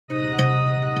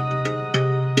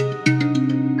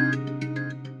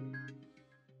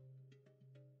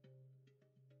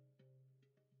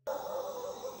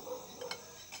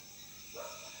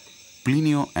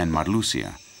Plinio and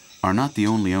Marlucia are not the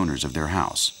only owners of their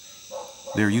house.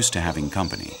 They're used to having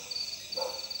company.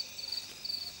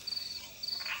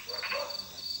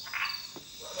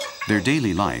 Their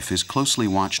daily life is closely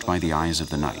watched by the eyes of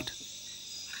the night.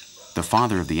 The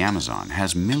father of the Amazon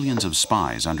has millions of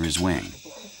spies under his wing,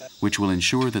 which will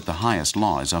ensure that the highest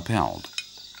law is upheld.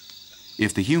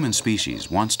 If the human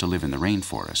species wants to live in the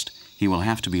rainforest, he will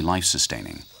have to be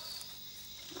life-sustaining.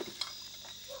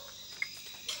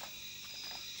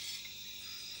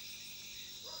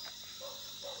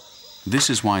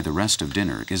 This is why the rest of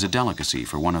dinner is a delicacy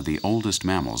for one of the oldest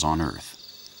mammals on Earth.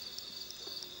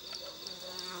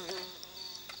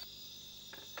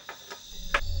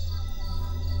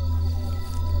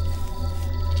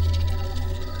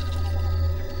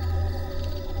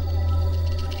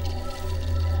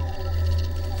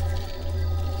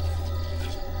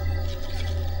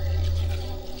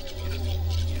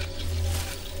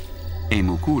 A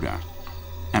mucura,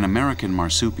 an American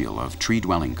marsupial of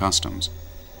tree-dwelling customs,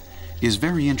 is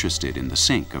very interested in the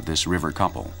sink of this river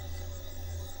couple.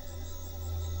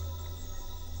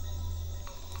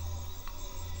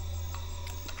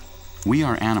 We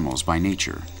are animals by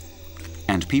nature,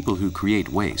 and people who create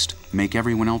waste make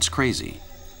everyone else crazy.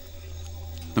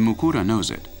 The mucura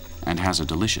knows it and has a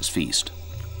delicious feast.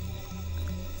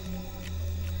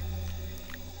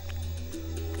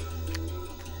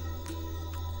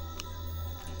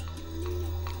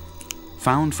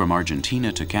 Found from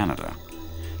Argentina to Canada,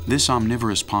 this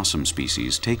omnivorous possum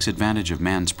species takes advantage of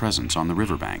man's presence on the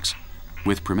riverbanks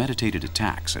with premeditated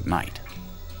attacks at night.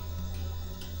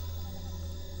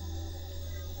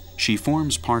 She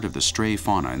forms part of the stray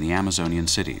fauna in the Amazonian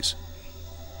cities,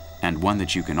 and one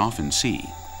that you can often see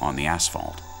on the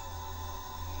asphalt.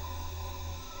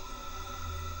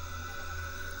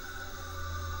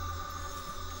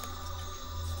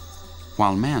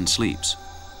 While man sleeps,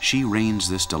 she reigns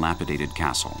this dilapidated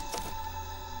castle.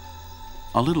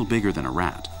 A little bigger than a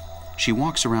rat, she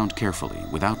walks around carefully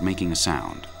without making a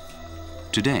sound.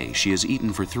 Today, she has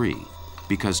eaten for 3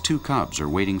 because 2 cubs are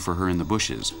waiting for her in the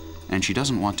bushes, and she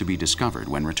doesn't want to be discovered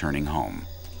when returning home.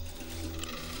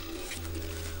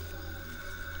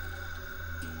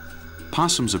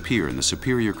 Possums appear in the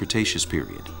Superior Cretaceous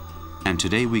period, and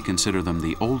today we consider them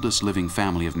the oldest living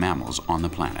family of mammals on the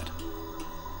planet.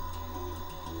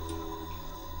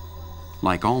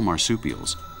 Like all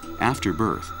marsupials, after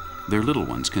birth, their little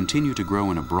ones continue to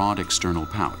grow in a broad external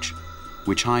pouch,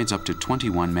 which hides up to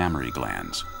 21 mammary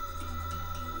glands.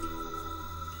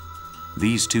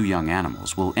 These 2 young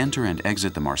animals will enter and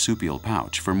exit the marsupial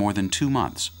pouch for more than 2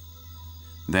 months.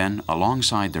 Then,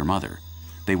 alongside their mother,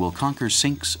 they will conquer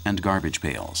sinks and garbage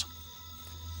pails.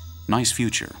 Nice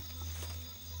future.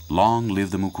 Long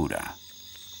live the mucura.